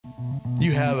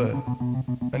You have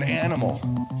an animal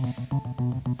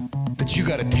that you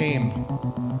got to tame,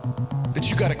 that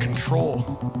you got to control,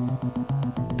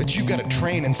 that you've got to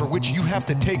train, and for which you have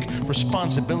to take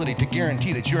responsibility to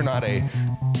guarantee that you're not a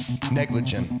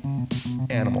negligent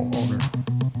animal owner.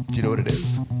 Do you know what it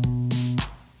is?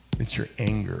 It's your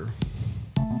anger.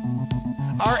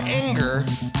 Our anger,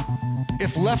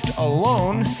 if left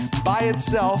alone by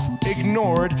itself,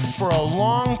 ignored for a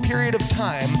long period of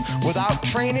time, without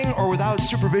training or without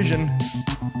supervision,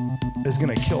 is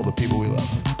gonna kill the people we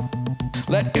love.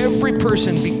 Let every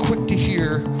person be quick to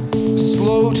hear,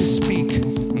 slow to speak,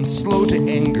 and slow to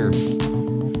anger.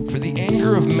 For the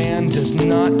anger of man does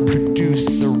not produce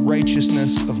the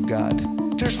righteousness of God.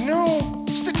 There's no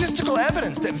statistical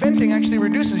evidence that venting actually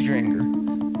reduces your anger.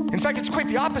 In fact, it's quite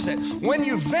the opposite. When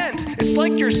you vent, it's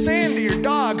like you're saying to your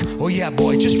dog, oh yeah,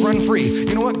 boy, just run free.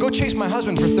 You know what? Go chase my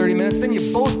husband for 30 minutes, then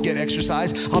you both get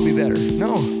exercise. I'll be better.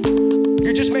 No.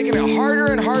 You're just making it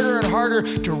harder and harder and harder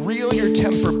to reel your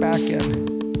temper back in.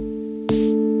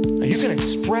 Now, you can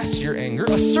express your anger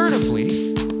assertively,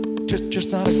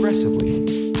 just not aggressively.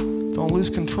 Don't lose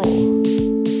control.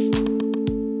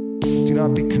 Do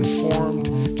not be conformed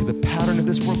to the pattern of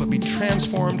this world, but be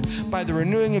transformed by the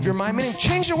renewing of your mind. Meaning,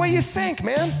 change the way you think,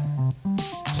 man.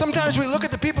 Sometimes we look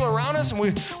at the people around us and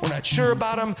we're not sure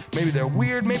about them. Maybe they're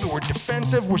weird. Maybe we're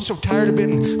defensive. We're so tired of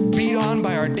being beat on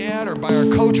by our dad or by our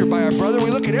coach or by our brother.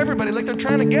 We look at everybody like they're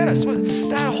trying to get us.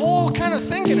 That whole kind of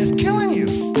thinking is killing you.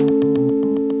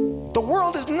 The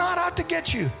world is not out to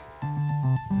get you.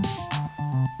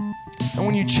 And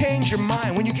when you change your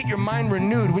mind, when you get your mind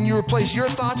renewed, when you replace your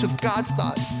thoughts with God's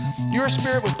thoughts, your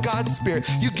spirit with God's spirit,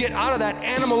 you get out of that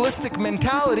animalistic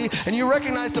mentality and you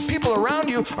recognize the people around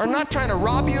you are not trying to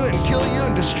rob you and kill you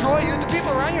and destroy you. The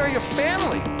people around you are your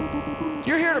family.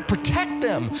 You're here to protect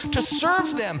them, to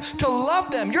serve them, to love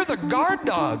them. You're the guard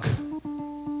dog.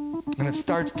 And it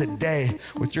starts today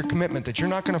with your commitment that you're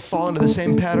not going to fall into the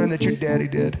same pattern that your daddy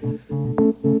did.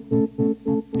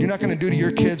 You're not going to do to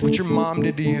your kids what your mom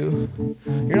did to you.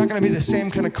 You're not going to be the same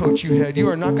kind of coach you had. You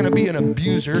are not going to be an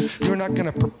abuser. You're not going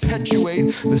to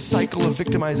perpetuate the cycle of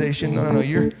victimization. No,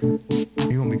 you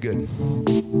won't be good.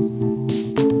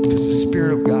 Because the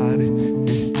Spirit of God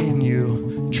is in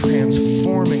you,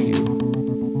 transforming you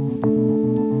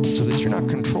so that you're not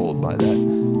controlled by that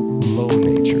low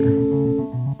nature.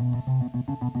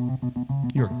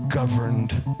 You're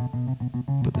governed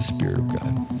by the Spirit of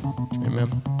God.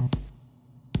 Amen.